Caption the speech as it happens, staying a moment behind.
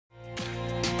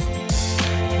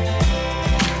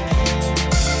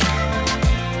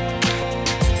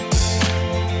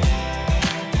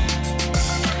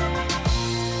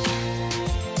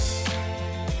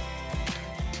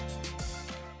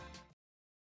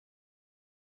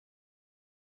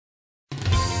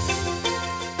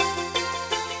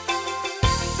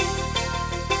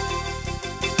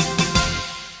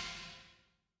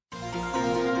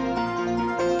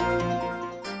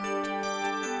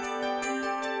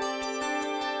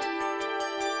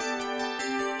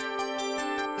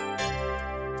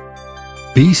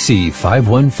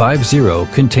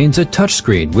BC-5150 contains a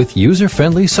touchscreen with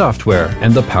user-friendly software,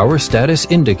 and the power status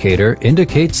indicator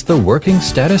indicates the working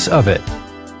status of it.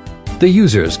 The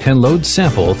users can load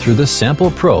sample through the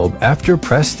sample probe after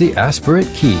press the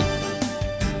aspirate key.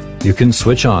 You can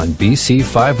switch on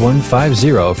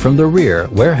BC-5150 from the rear,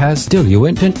 where has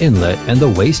diluent and inlet and the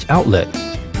waste outlet.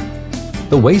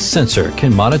 The waste sensor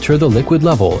can monitor the liquid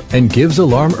level and gives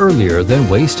alarm earlier than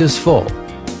waste is full.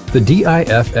 The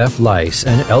DIFF lice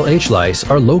and LH lice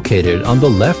are located on the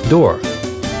left door.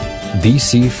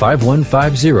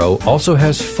 BC-5150 also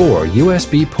has 4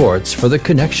 USB ports for the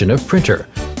connection of printer,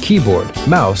 keyboard,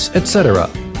 mouse, etc.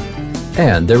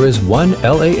 And there is one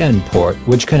LAN port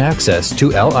which can access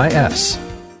to LIS.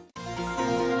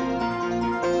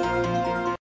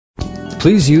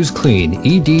 Please use clean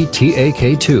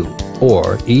EDTAK2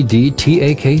 or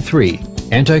EDTAK3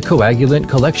 anticoagulant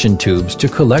collection tubes to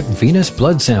collect venous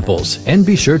blood samples, and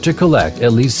be sure to collect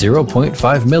at least 0.5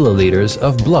 milliliters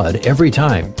of blood every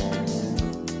time.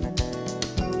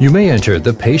 You may enter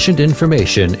the patient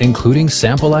information including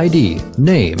sample ID,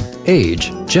 name,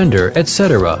 age, gender,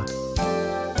 etc.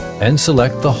 and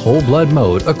select the whole blood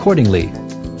mode accordingly.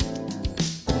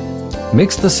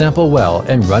 Mix the sample well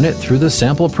and run it through the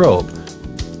sample probe.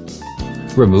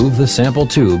 Remove the sample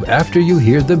tube after you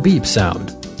hear the beep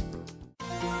sound.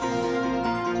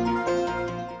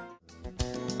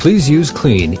 Please use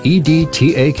clean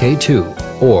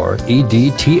EDTAK2 or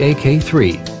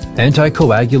EDTAK3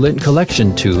 anticoagulant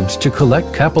collection tubes to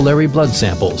collect capillary blood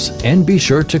samples, and be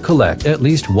sure to collect at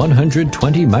least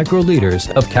 120 microliters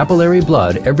of capillary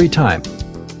blood every time.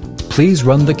 Please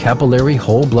run the capillary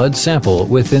whole blood sample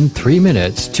within 3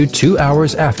 minutes to 2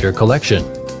 hours after collection.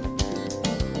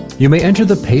 You may enter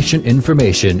the patient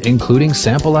information including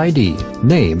sample ID,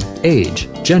 name, age,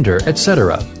 gender,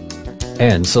 etc.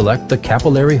 and select the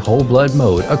capillary whole blood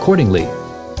mode accordingly.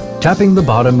 Tapping the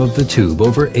bottom of the tube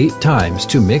over 8 times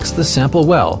to mix the sample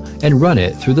well and run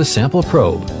it through the sample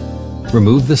probe.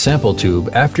 Remove the sample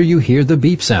tube after you hear the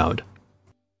beep sound.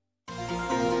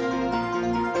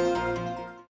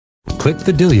 Click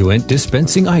the diluent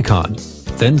dispensing icon,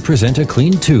 then present a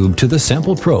clean tube to the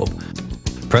sample probe.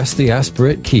 Press the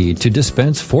aspirate key to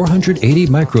dispense 480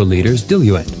 microliters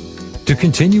diluent. To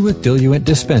continue with diluent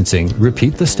dispensing,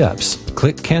 repeat the steps.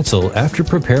 Click Cancel after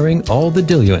preparing all the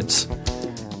diluents.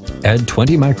 Add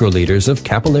 20 microliters of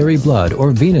capillary blood or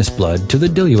venous blood to the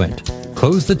diluent.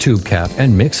 Close the tube cap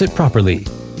and mix it properly.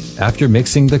 After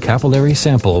mixing the capillary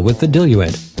sample with the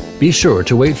diluent, be sure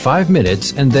to wait 5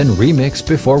 minutes and then remix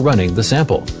before running the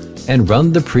sample, and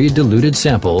run the pre-diluted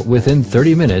sample within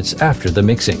 30 minutes after the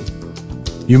mixing.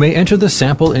 You may enter the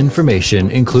sample information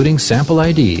including sample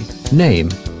ID, name,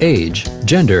 age,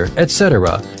 gender,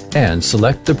 etc. and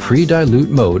select the pre-dilute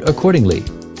mode accordingly.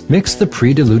 Mix the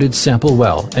pre-diluted sample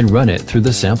well and run it through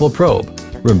the sample probe.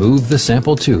 Remove the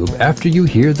sample tube after you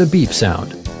hear the beep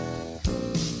sound.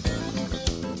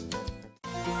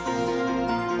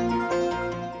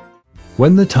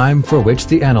 When the time for which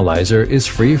the analyzer is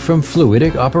free from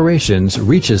fluidic operations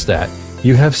reaches that,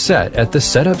 you have set at the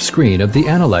setup screen of the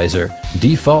analyzer,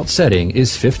 default setting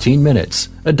is 15 minutes.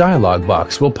 A dialog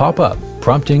box will pop up,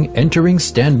 prompting entering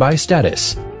standby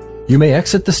status. You may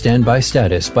exit the standby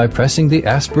status by pressing the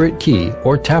aspirate key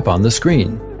or tap on the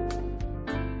screen.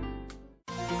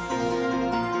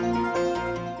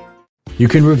 You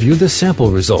can review the sample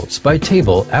results by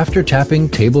table after tapping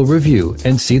Table Review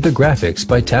and see the graphics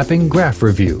by tapping Graph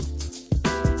Review.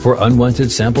 For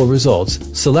unwanted sample results,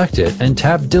 select it and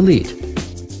tap Delete.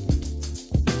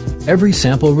 Every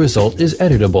sample result is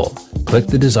editable. Click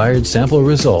the desired sample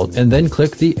result and then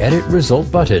click the Edit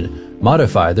Result button.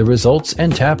 Modify the results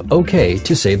and tap OK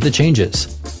to save the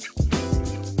changes.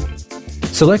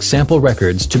 Select sample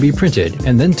records to be printed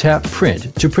and then tap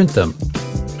Print to print them.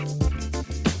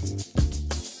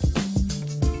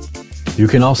 You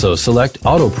can also select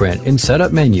Auto Print in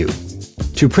Setup menu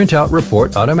to print out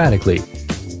report automatically.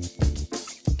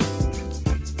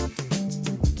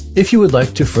 If you would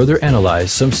like to further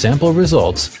analyze some sample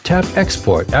results, tap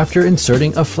Export after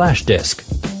inserting a flash disk.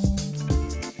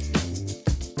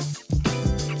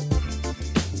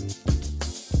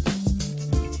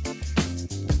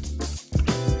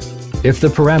 If the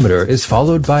parameter is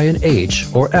followed by an H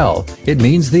or L, it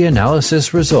means the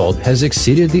analysis result has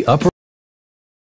exceeded the upper